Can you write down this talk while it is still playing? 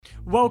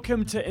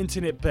Welcome to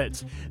Internet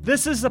Bits.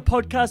 This is the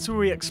podcast where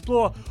we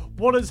explore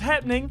what is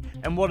happening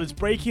and what is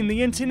breaking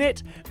the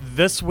internet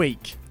this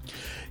week.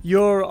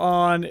 You're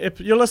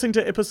listening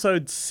to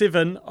episode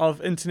 7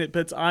 of Internet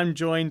Bits. I'm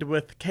joined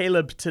with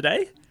Caleb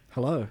today.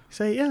 Hello.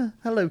 Say yeah.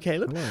 Hello,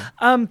 Caleb.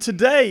 Hello.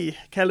 Today,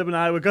 Caleb and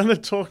I were going to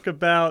talk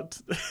about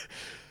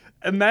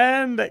a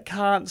man that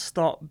can't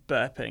stop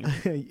burping.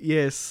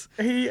 Yes.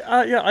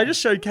 I just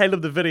showed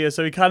Caleb the video,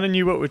 so he kind of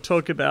knew what we're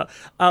talking about.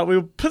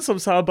 We'll put some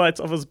sound bites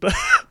of his burp.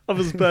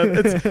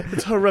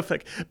 It's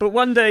horrific. But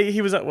one day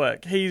he was at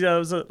work. He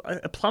was a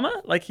plumber.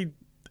 Like he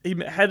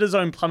had his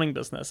own plumbing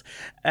business,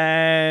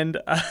 and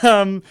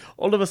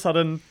all of a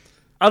sudden,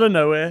 out of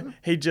nowhere,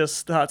 he just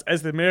starts,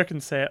 as the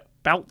Americans say it,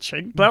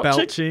 belching,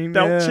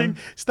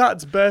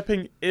 starts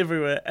burping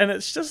everywhere, and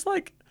it's just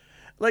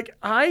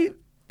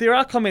there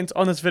are comments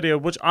on this video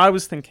which I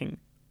was thinking,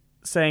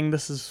 saying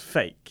this is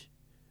fake.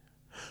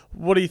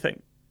 What do you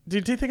think? Do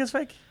you think it's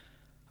fake?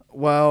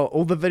 Well,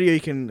 all the video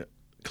you can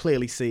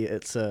clearly see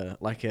it's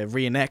like a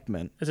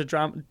reenactment. It's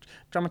a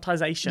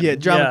dramatization. Yeah,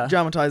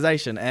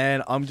 dramatization,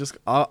 and I'm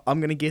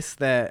gonna guess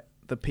that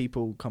the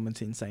people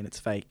commenting saying it's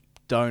fake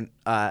don't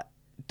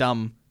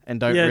dumb. And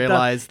don't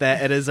realize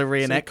that it is a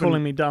reenactment. So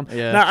calling me dumb.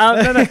 Yeah.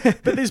 No.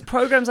 But there's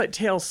programs like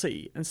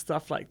TLC and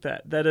stuff like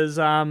that. That is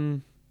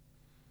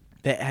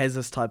that has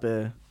this type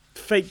of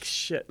fake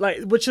shit,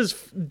 which is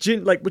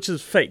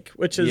fake.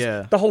 Which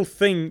is the whole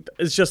thing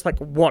is just like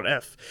what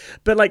if.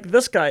 But like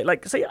this guy,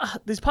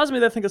 there's parts of me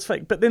that think it's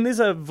fake. But then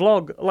there's a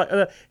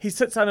vlog he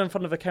sits down in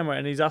front of a camera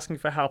and he's asking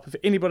for help if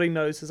anybody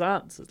knows his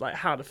answers, like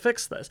how to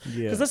fix this.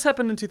 Because this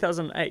happened in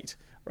 2008.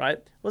 Right?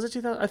 Was it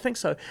 2000? I think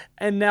so.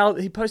 And now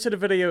he posted a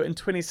video in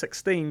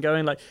 2016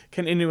 going like,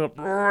 can anyone...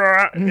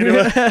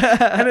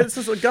 and it's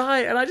this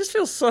guy, and I just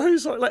feel so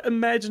sorry. Like,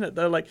 imagine it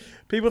though. Like,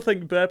 people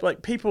think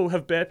people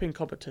have burping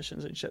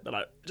competitions and shit that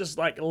let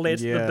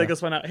the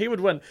biggest one out. He would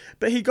win.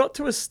 But he got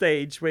to a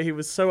stage where he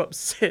was so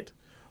upset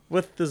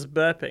with this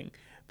burping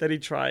that he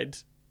tried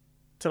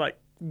to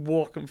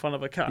walk in front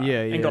of a car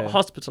and got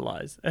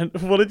hospitalized. And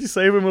what did you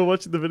say when we were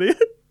watching the video?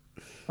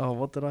 Oh,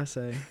 what did I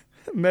say?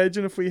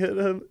 Imagine if we hit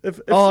him.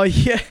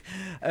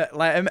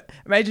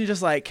 Imagine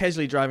just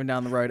casually driving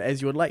down the road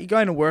as you would you're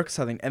going to work or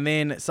something, and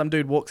then some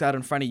dude walks out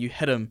in front of you,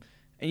 hit him,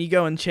 and you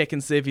go and check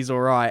and see if he's all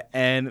right,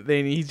 and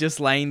then he's just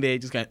laying there,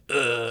 just going,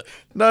 ugh.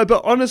 No,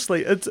 but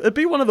honestly, it'd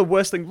be one of the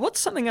worst things. What's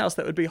something else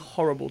that would be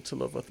horrible to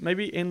live with?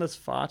 Maybe endless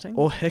farting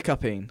or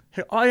hiccuping.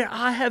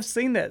 I have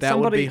seen that. That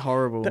would be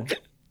horrible.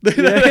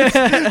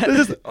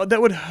 That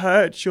would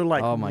hurt your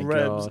oh my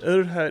ribs. God. It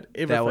would hurt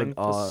everything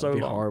for so long.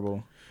 Be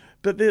horrible.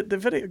 But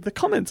the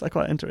comments are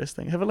quite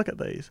interesting. Have a look at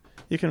these.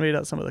 You can read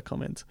out some of the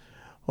comments.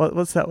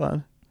 What's that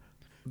one?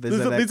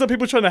 These are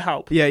people trying to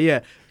help. Yeah.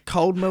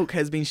 Cold milk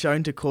has been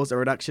shown to cause a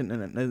reduction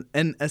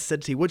in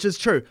acidity, which is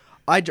true.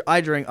 I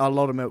drink a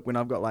lot of milk when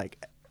I've got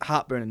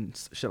heartburn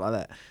and shit like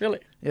that. Really?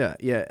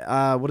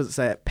 Yeah. What does it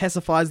say? It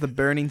pacifies the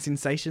burning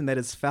sensation that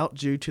is felt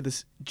due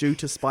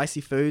to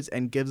spicy foods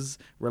and gives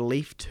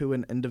relief to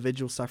an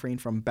individual suffering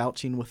from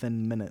belching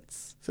within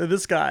minutes. So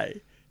this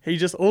guy... he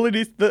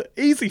needs the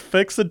easy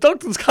fix. The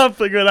doctors can't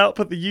figure it out,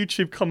 but the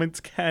YouTube comments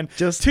can.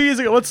 Just 2 years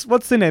ago,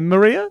 what's their name?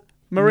 Maria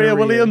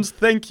Williams.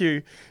 Thank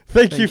you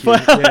for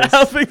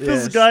helping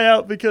this guy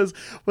out, because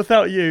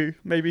without you,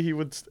 maybe he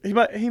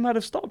might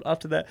have stopped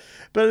after that.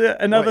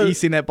 But another. You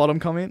seen that bottom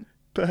comment?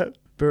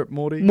 Burp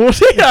Morty.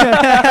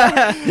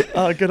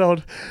 Oh, good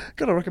old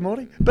Rick and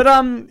Morty. But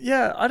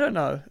I don't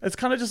know. It's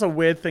kind of just a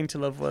weird thing to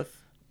live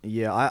with.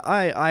 Yeah,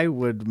 I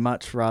would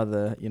much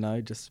rather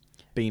just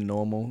be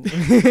normal.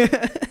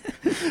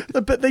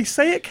 But they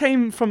say it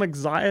came from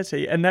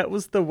anxiety, and that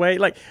was the way,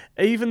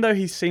 even though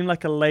he seemed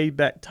like a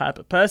laid-back type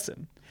of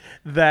person,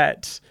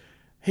 that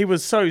he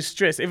was so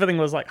stressed, everything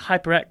was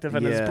hyperactive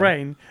in his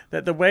brain,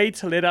 that the way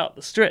to let out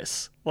the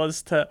stress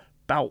was to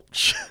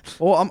belch.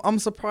 Or I'm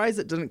surprised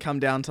it didn't come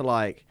down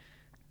to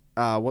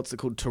what's it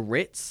called,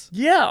 Tourette's?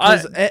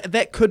 Yeah,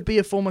 that could be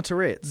a form of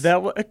Tourette's.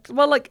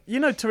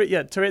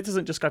 Tourette's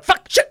isn't just go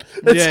fuck shit.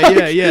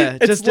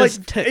 It's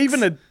just tics.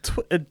 Even a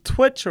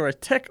twitch or a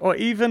tick or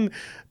even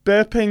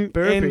burping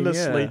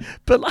endlessly. Yeah.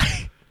 But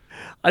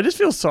I just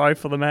feel sorry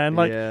for the man.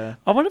 I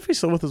wonder if he's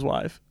still with his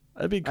wife.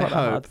 It'd be quite a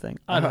hard thing.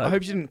 I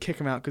hope you didn't kick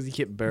him out because he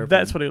kept burping.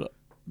 That's what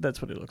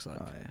he looks like.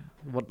 Oh, yeah.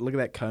 Look at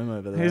that comb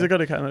over there. He's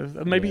got a comb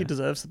over. Maybe he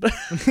deserves it. But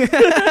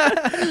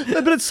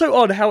it's so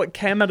odd how it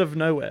came out of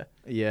nowhere.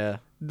 Yeah.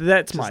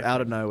 That's just out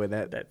of nowhere.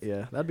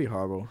 That'd be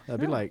horrible. That'd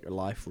be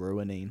life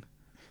ruining.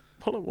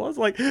 Well, it was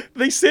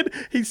he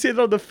said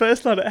on the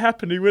first night it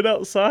happened, he went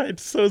outside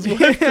so his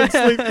wife could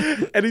sleep,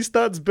 and he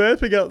starts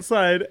burping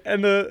outside,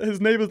 and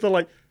his neighbors are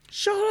like,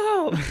 shut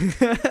up.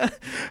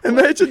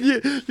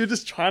 Imagine you're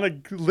just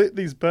trying to let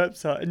these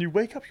burps out and you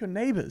wake up your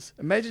neighbors.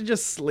 Imagine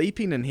just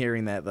sleeping and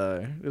hearing that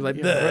though. It was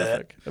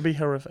horrific. It'd be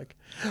horrific.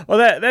 Well,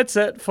 that's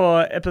it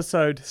for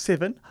episode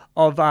 7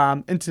 of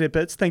Internet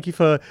Bits. Thank you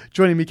for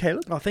joining me,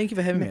 Caleb. Oh, thank you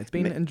for having me. It's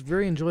been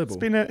very enjoyable. It's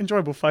been an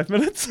enjoyable 5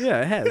 minutes.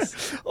 Yeah, it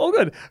has. All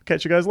good.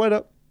 Catch you guys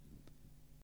later.